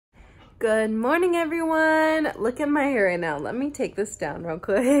Good morning, everyone. Look at my hair right now. Let me take this down real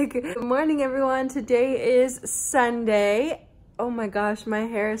quick. Good morning, everyone. Today is Sunday. Oh my gosh, my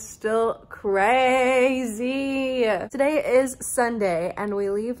hair is still crazy. Today is Sunday and we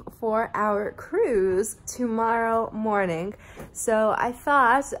leave for our cruise tomorrow morning. So I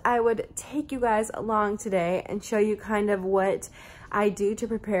thought I would take you guys along today and show you kind of what I do to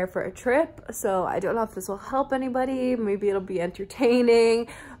prepare for a trip. So I don't know if this will help anybody. Maybe it'll be entertaining,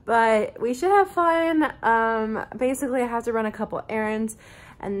 but we should have fun. Basically I have to run a couple errands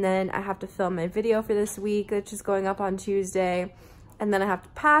and then I have to film my video for this week, which is going up on Tuesday. And then I have to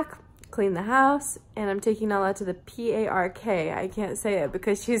pack, clean the house, and I'm taking Nala to the P-A-R-K. I can't say it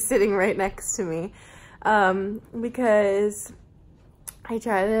because she's sitting right next to me. Because I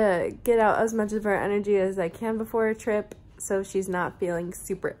try to get out as much of her energy as I can before a trip, so she's not feeling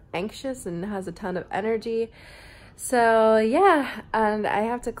super anxious and has a ton of energy. So yeah, and I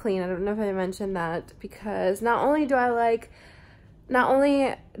have to clean. I don't know if I mentioned that, because not only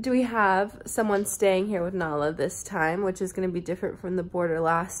do we have someone staying here with Nala this time, which is going to be different from the border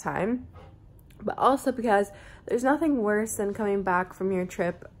last time, but also because there's nothing worse than coming back from your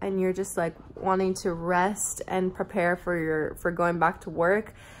trip and you're just like wanting to rest and prepare for going back to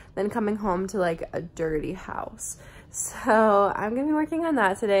work than coming home to like a dirty house. So I'm gonna be working on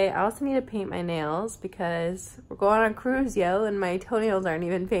that today. I also need to paint my nails because we're going on a cruise, yo, and my toenails aren't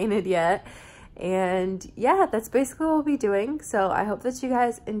even painted yet. And yeah, that's basically what we'll be doing. So I hope that you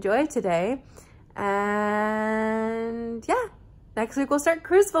guys enjoy today. And yeah, next week we'll start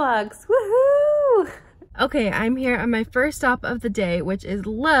cruise vlogs. Woohoo! Okay, I'm here on my first stop of the day, which is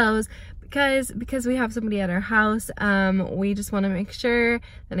Lowe's, because we have somebody at our house. We just want to make sure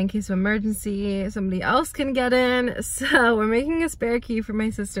that in case of emergency, somebody else can get in. So we're making a spare key for my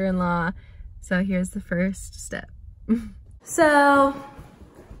sister-in-law. So here's the first step. So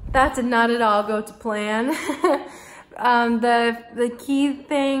that did not at all go to plan. The key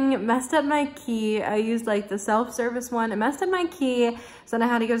thing messed up my key. I used like the self-service one. It messed up my key, so then I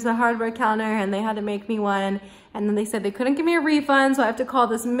had to go to the hardware counter and they had to make me one. And then they said they couldn't give me a refund, so I have to call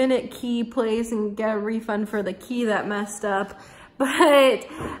this Minute Key place and get a refund for the key that messed up. But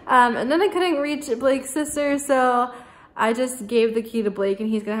and then I couldn't reach Blake's sister, so I just gave the key to Blake and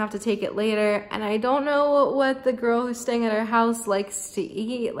he's gonna have to take it later. And I don't know what the girl who's staying at our house likes to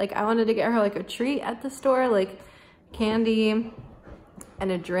eat. Like, I wanted to get her like a treat at the store, like candy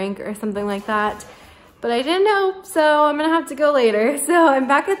and a drink or something like that, but I didn't know, so I'm gonna have to go later. So I'm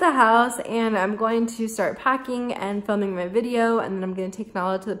back at the house and I'm going to start packing and filming my video, and then I'm gonna take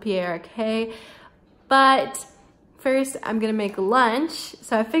Nala to the PARK. But first I'm gonna make lunch,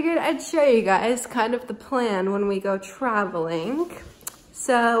 so I figured I'd show you guys kind of the plan when we go traveling.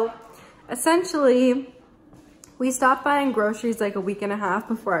 So essentially we stop buying groceries like a week and a half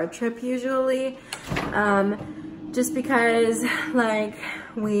before our trip usually, just because like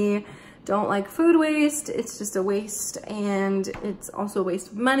we don't like food waste. It's just a waste, and it's also a waste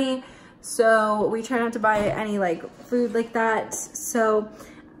of money. So we try not to buy any like food like that. So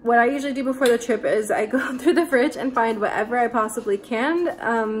what I usually do before the trip is I go through the fridge and find whatever I possibly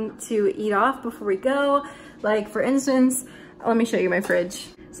can to eat off before we go. Like for instance, let me show you my fridge.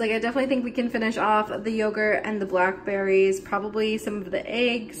 So like I definitely think we can finish off the yogurt and the blackberries, probably some of the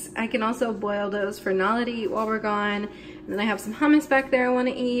eggs. I can also boil those for Nala to eat while we're gone. And then I have some hummus back there I want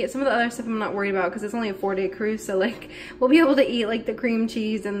to eat. Some of the other stuff I'm not worried about because it's only a 4-day cruise, so like we'll be able to eat like the cream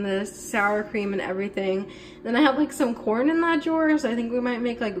cheese and the sour cream and everything. Then I have like some corn in that drawer, so I think we might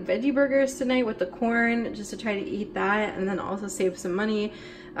make like veggie burgers tonight with the corn just to try to eat that, and then also save some money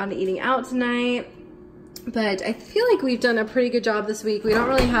on eating out tonight. But I feel like we've done a pretty good job this week. We don't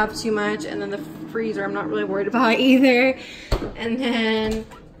really have too much, and then the freezer I'm not really worried about either. And then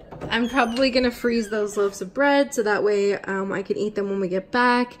I'm probably gonna freeze those loaves of bread so that way I can eat them when we get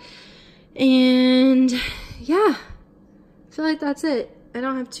back. And yeah, I feel like that's it. I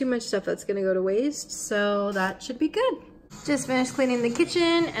don't have too much stuff that's gonna go to waste, so that should be good. Just finished cleaning the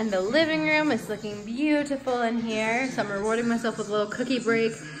kitchen, and the living room is looking beautiful in here. So I'm rewarding myself with a little cookie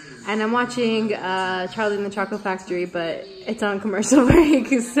break. And I'm watching Charlie and the Chocolate Factory, but it's on commercial break,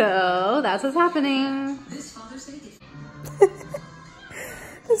 so that's what's happening. This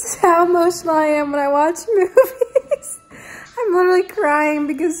is how emotional I am when I watch movies. I'm literally crying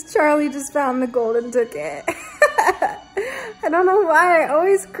because Charlie just found the golden ticket. I don't know why, I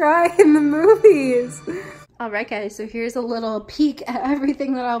always cry in the movies. Alright guys, so here's a little peek at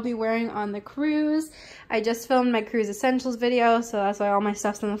everything that I'll be wearing on the cruise. I just filmed my cruise essentials video, so that's why all my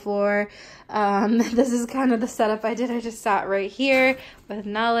stuff's on the floor. This is kind of the setup I did. I just sat right here with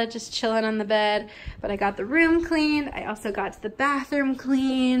Nala just chilling on the bed, but I got the room cleaned. I also got the bathroom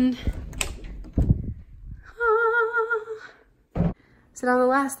cleaned. So now the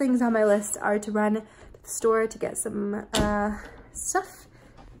last things on my list are to run to the store to get some stuff,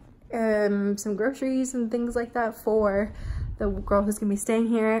 some groceries and things like that for the girl who's gonna be staying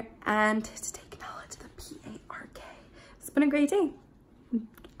here, and to take Nala to the PARK. It's been a great day.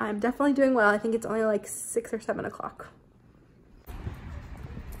 I'm definitely doing well. I think it's only like 6 or 7 o'clock.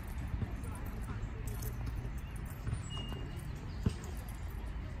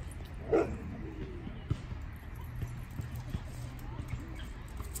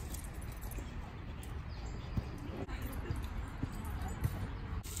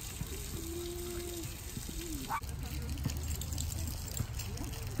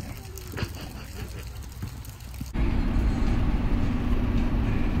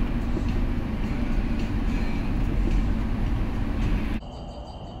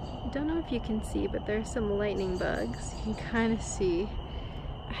 I don't know if you can see, but there's some lightning bugs. You can kind of see.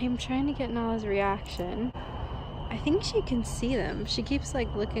 I'm trying to get Nala's reaction. I think she can see them. She keeps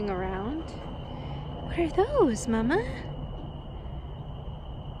like looking around. What are those, Mama?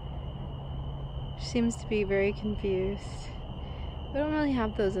 She seems to be very confused. We don't really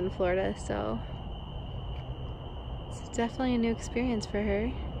have those in Florida, so it's definitely a new experience for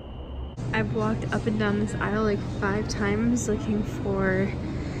her. I've walked up and down this aisle like 5 times looking for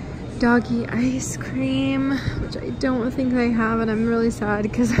doggy ice cream, which I don't think they have, and I'm really sad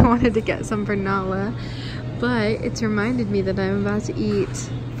because I wanted to get some for Nala, but it's reminded me that I'm about to eat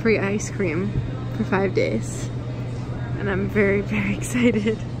free ice cream for 5 days, and I'm very, very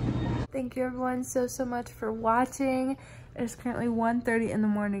excited. Thank you everyone so much for watching. It's currently 1:30 in the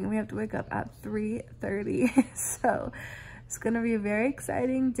morning and we have to wake up at 3:30, so it's gonna be a very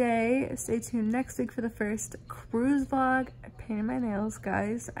exciting day. Stay tuned next week for the first cruise vlog. I painted my nails,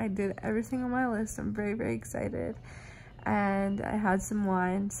 guys. I did everything on my list. I'm very, very excited. And I had some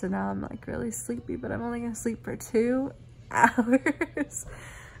wine, so now I'm like really sleepy, but I'm only gonna sleep for 2 hours.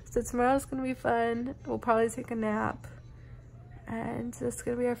 So tomorrow's gonna be fun. We'll probably take a nap. And this is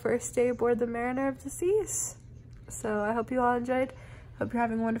gonna be our first day aboard the Mariner of the Seas. So I hope you all enjoyed. Hope you're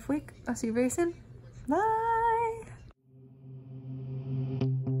having a wonderful week. I'll see you very soon. Bye.